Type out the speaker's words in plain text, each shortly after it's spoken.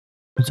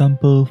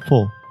Example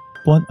 4.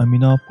 Puan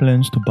Aminah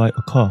plans to buy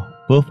a car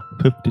worth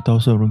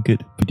 50,000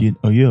 ringgit within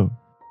a year.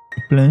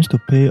 She plans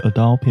to pay a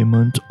down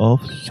payment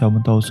of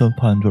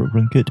 7,500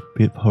 ringgit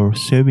with her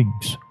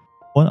savings.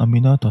 Puan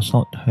Aminah does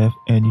not have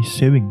any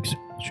savings.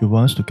 She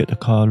wants to get a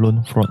car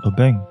loan from a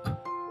bank.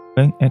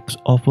 Bank X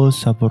offers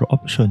several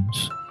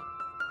options.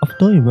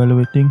 After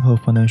evaluating her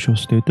financial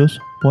status,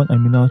 Puan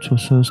Aminah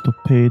chooses to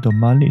pay the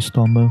monthly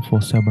installment for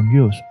 7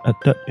 years, as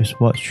that is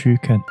what she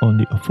can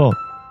only afford.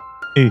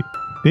 A.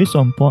 Based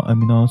on Puan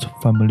Aminah's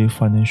family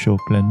financial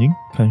planning,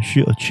 can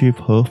she achieve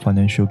her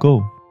financial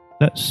goal?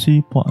 Let's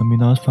see Puan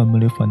Aminah's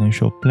family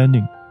financial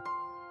planning.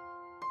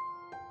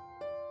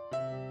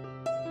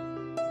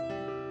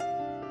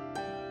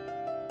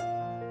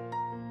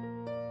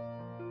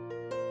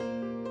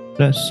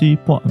 Let's see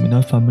Puan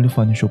Aminah's family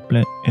financial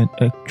plan and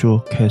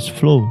actual cash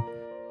flow.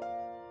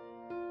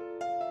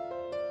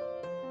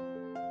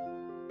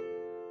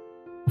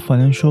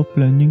 Financial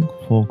planning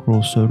for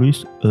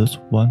groceries is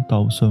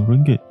 1,000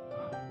 ringgit,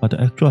 but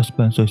the actual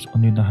expense is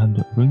only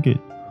 900 ringgit.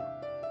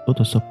 So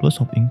the surplus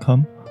of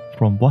income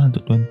from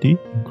 120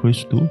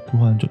 increased to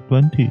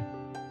 220.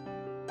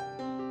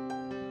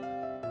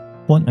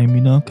 Puan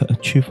Aminah can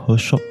achieve her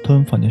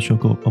short-term financial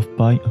goal of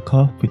buying a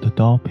car with a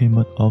down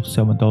payment of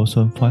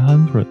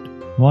 7,500.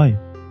 Why?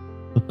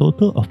 The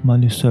total of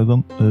monthly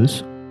saving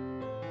is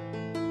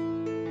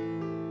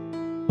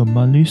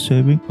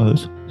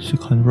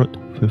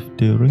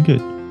 650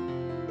 ringgit.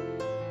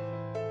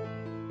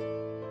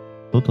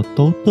 So the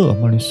total of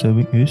monthly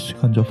saving is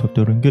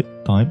 650 ringgit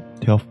times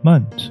 12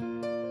 months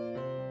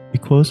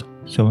equals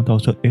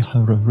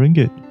 7,800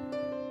 ringgit.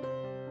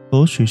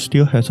 So she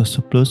still has a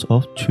surplus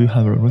of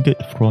 300 ringgit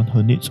from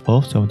her needs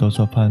of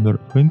 7,500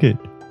 ringgit.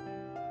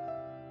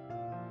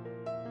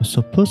 The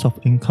surplus of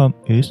income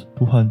is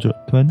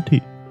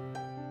 220.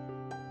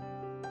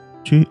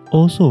 She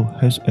also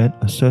has an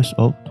excess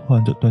of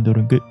 220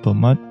 ringgit per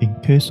month in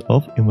case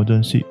of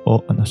emergency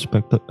or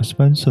unexpected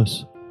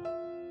expenses.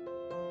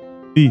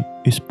 B.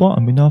 Is Puan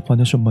Aminah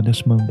financial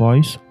management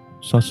wise?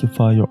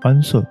 Justify your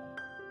answer.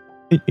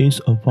 It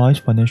is a wise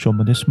financial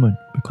management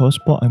because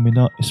Puan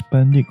Aminah is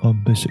spending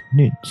on basic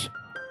needs.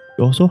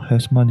 She also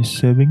has money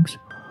savings,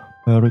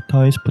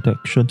 prioritizes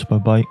protections by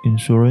buying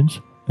insurance,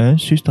 and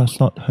she does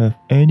not have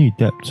any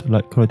debts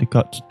like credit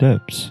card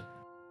debts.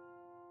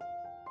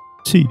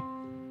 C.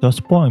 Does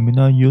Puan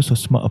Aminah use a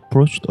smart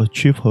approach to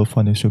achieve her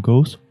financial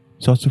goals?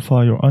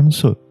 Justify your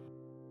answer.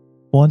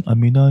 Puan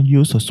Aminah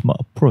used a smart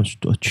approach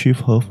to achieve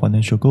her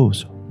financial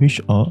goals,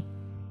 which are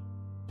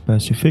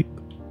specific,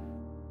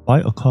 buy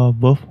a car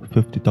worth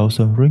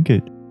 50,000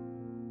 ringgit,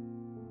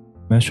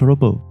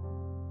 measurable,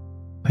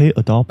 pay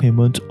a down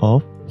payment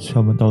of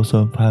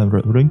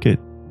 7,500 ringgit,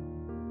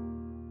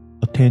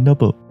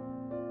 attainable,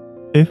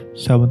 save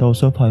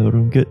 7,500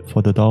 ringgit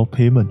for the down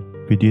payment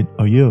within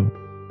a year,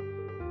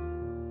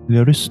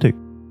 realistic,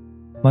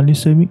 monthly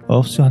saving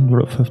of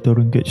 650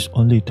 ringgit is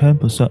only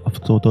 10%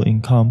 of total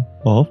income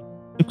of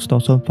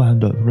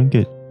 6,500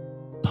 ringgit,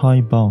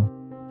 time-bound,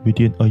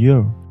 within a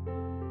year.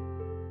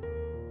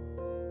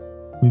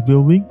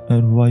 Reviewing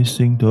and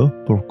revising the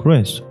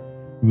progress.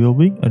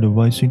 Reviewing and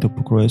revising the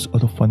progress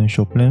of the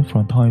financial plan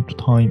from time to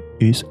time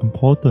is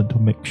important to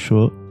make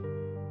sure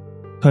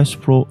cash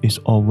flow is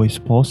always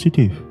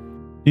positive.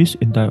 This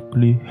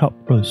indirectly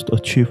helps us to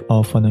achieve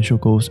our financial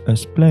goals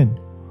as planned.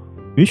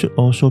 We should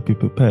also be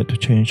prepared to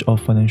change our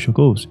financial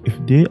goals if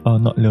they are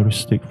not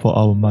realistic for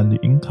our monthly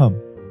income.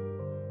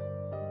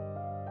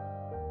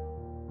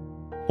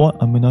 Puan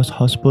Aminah's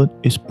husband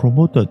is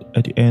promoted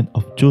at the end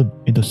of June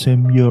in the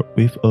same year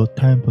with a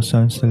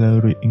 10%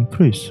 salary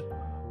increase.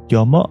 The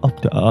amount of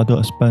the other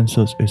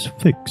expenses is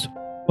fixed.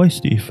 What is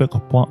the effect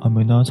of Puan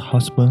Aminah's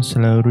husband's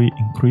salary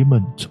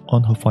increment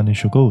on her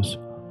financial goals?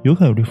 You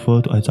can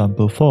refer to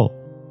example 4.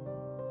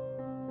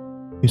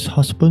 His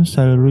husband's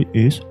salary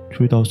is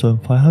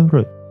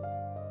 3,500.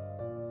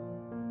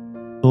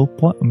 So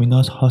Puan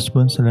Aminah's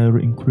husband's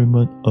salary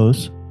increment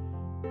is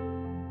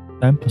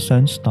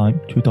 10%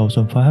 times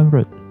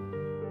 3,500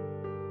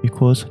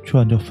 equals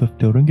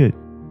 350 ringgit.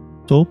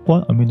 So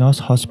Puan Aminah's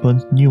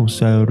husband's new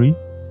salary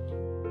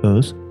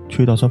is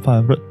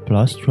 3,500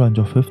 plus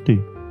 350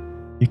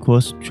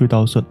 equals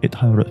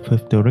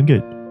 3,850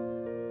 ringgit.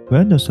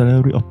 When the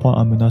salary of Puan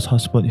Aminah's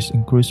husband is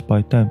increased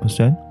by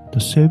 10%, the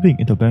saving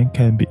in the bank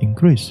can be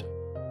increased.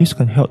 This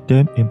can help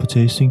them in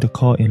purchasing the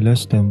car in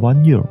less than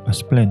 1 year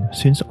as planned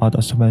since other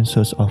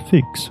expenses are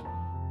fixed.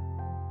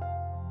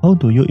 How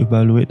do you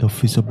evaluate the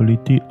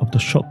feasibility of the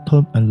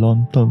short-term and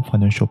long-term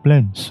financial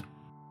plans?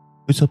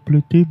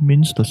 Feasibility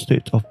means the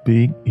state of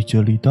being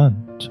easily done.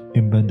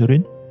 In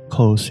Mandarin,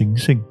 可行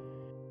性.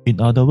 In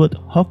other words,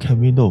 how can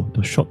we know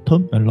the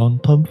short-term and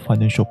long-term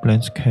financial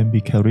plans can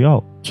be carried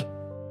out?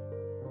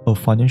 A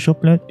financial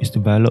plan is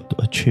developed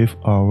to achieve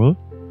our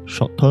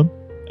short-term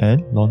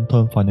and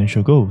long-term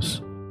financial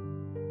goals.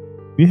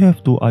 We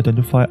have to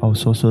identify our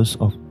sources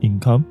of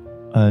income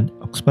and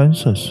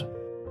expenses.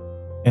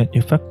 An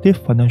effective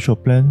financial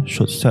plan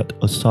should set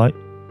aside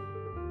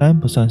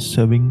 10%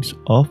 savings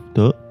of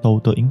the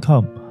total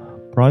income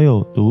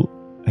prior to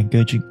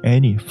engaging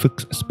any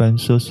fixed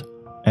expenses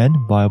and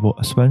variable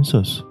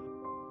expenses.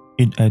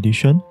 In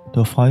addition,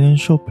 the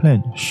financial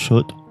plan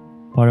should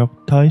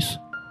prioritize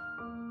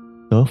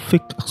the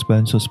fixed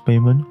expenses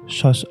payment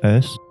such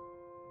as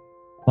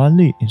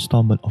monthly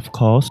installment of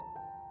cars,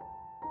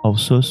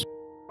 houses,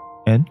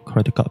 and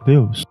credit card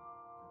bills.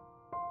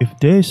 If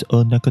there is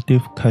a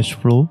negative cash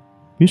flow,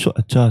 we should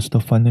adjust the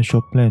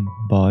financial plan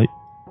by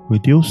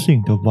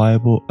reducing the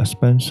variable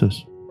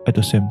expenses. At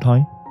the same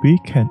time, we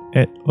can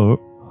add a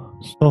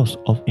source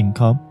of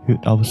income with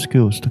our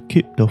skills to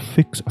keep the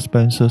fixed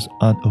expenses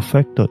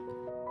unaffected.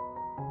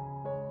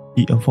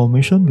 The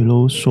information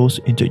below shows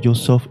Inject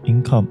Yourself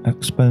income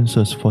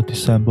expenses for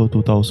December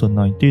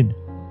 2019.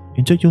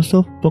 Inject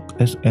Yourself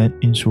worked as an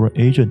insurance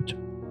agent,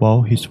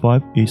 while his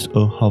wife is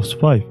a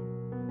housewife.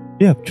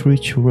 They have 3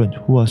 children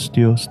who are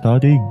still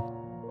studying.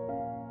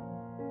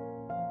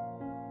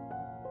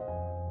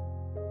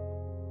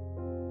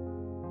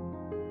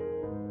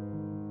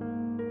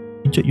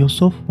 Inject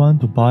Yourself want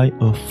to buy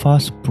a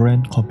fast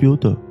brand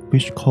computer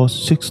which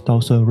costs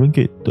 6,000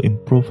 ringgit to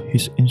improve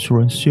his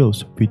insurance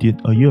sales within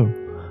a year.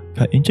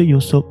 Can Inject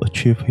Yourself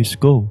achieve his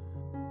goal?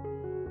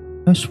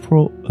 Cash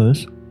flow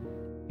is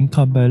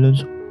income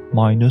balance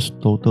minus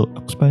total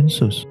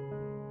expenses.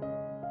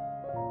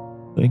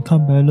 The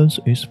income balance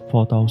is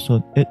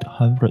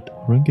 4,800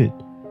 ringgit,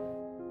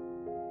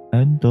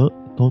 and the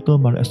total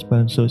monthly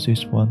expenses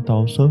is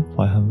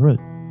 1,500,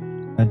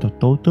 and the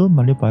total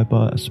monthly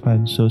variable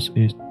expenses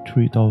is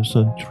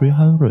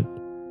 3,300.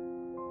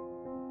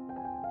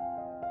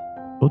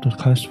 So the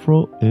cash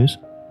flow is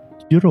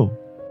 0.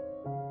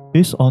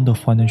 Based on the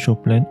financial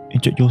plan,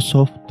 Inject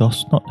Yourself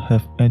does not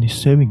have any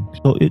savings,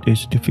 so it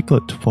is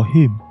difficult for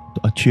him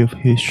to achieve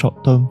his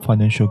short-term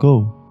financial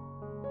goal.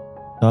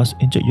 Does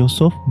Inject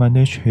Yourself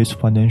manage his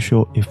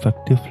financial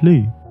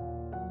effectively?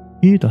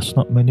 He does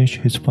not manage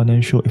his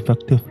financial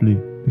effectively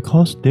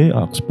because there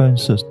are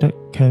expenses that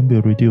can be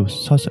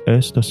reduced, such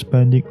as the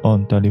spending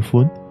on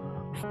telephone,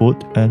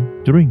 food,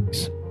 and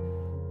drinks.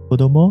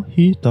 Furthermore,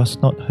 he does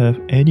not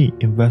have any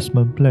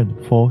investment plan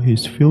for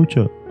his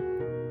future.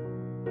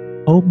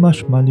 How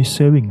much money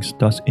savings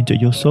does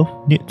Inject Yourself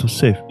need to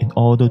save in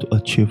order to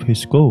achieve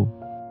his goal?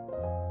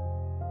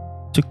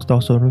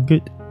 6,000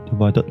 ringgit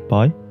divided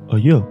by a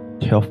year,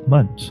 12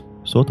 months,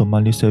 so the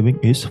monthly saving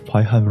is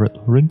 500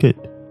 ringgit.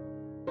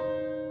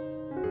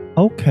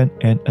 How can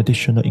an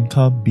additional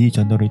income be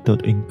generated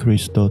to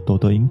increase the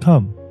total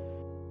income?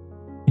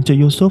 Inject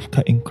Yourself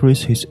can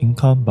increase his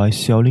income by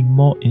selling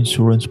more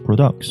insurance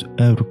products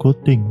and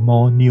recruiting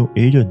more new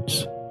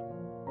agents.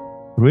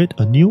 Create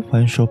a new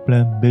financial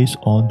plan based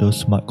on the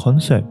SMART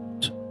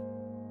concept.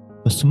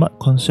 The SMART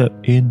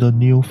concept in the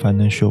new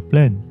financial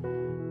plan: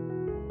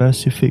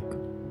 specific,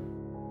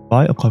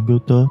 buy a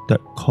computer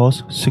that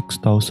costs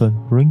 6,000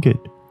 ringgit.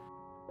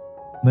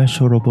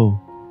 Measurable,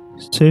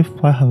 save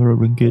 500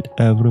 ringgit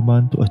every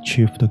month to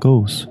achieve the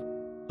goals.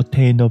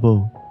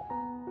 Attainable,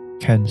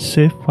 can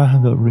save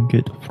 500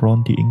 ringgit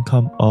from the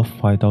income of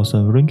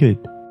 5,000 ringgit.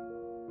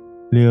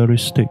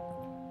 Realistic,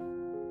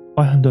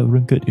 500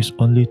 ringgit is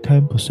only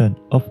 10%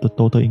 of the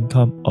total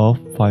income of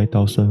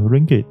 5,000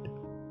 ringgit.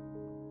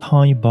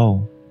 Time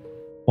bound,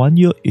 1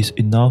 year is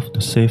enough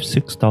to save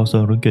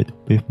 6,000 ringgit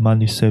with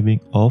monthly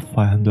saving of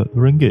 500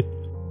 ringgit.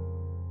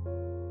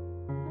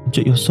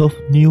 Inject Yourself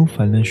new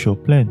financial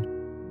plan.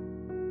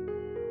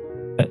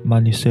 Add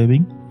monthly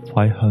saving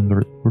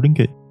 500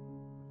 ringgit.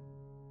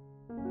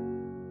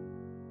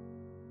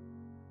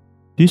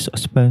 These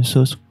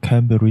expenses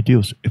can be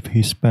reduced if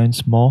he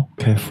spends more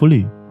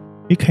carefully.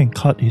 He can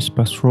cut his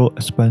petrol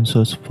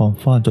expenses from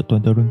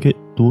 420 ringgit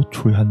to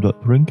 300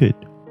 ringgit.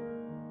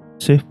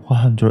 Save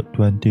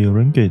 120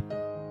 ringgit.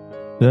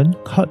 Then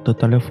cut the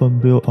telephone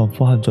bill from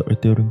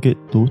 480 ringgit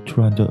to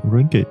 300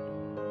 ringgit.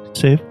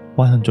 Save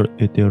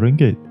 180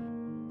 ringgit.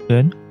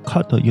 Then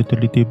cut the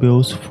utility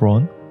bills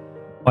from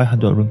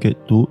 500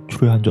 ringgit to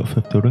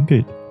 350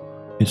 ringgit.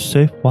 It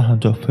saved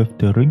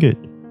 150 ringgit.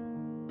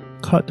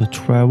 Cut the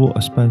travel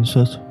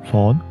expenses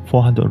from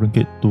 400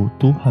 ringgit to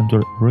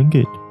 200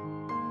 ringgit.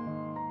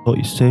 So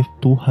it saved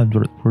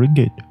 200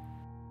 ringgit.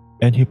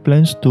 And he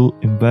plans to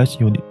invest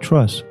unit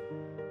trust.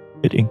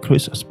 It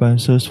increased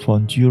expenses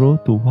from 0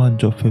 to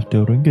 150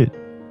 ringgit.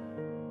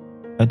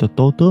 And the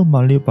total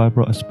monthly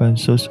variable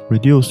expenses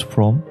reduced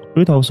from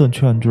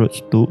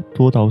 3,300 to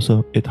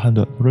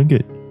 2,800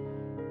 ringgit.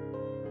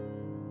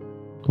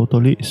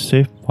 Totally it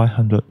saved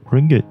 500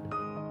 ringgit.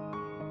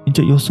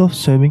 Inject Yourself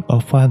saving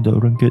of 500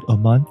 ringgit a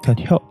month can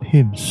help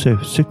him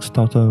save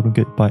 6,000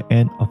 ringgit by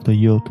end of the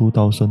year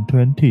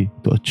 2020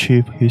 to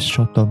achieve his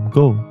short-term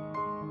goal.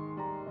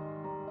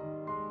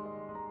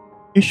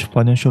 Each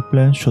financial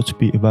plan should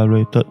be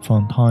evaluated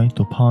from time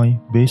to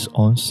time based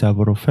on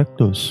several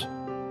factors.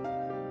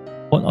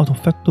 One of the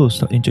factors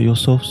that Inject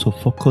Yourself should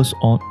focus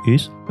on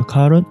is the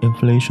current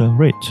inflation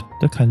rate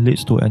that can lead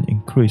to an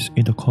increase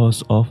in the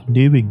cost of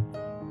living.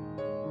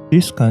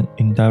 This can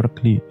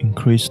indirectly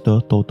increase the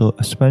total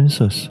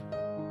expenses.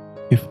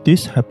 If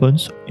this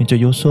happens,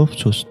 Inject Yourself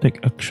should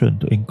take action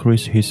to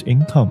increase his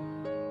income.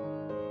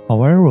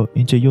 However,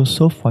 Jae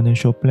Yosef's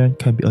financial plan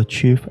can be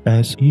achieved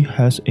as he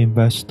has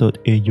invested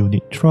in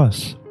unit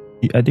trusts.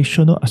 The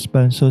additional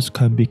expenses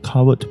can be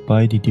covered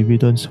by the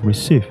dividends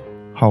received.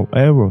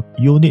 However,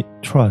 unit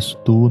trusts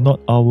do not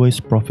always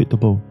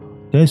profitable.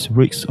 There is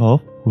risk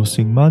of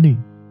losing money.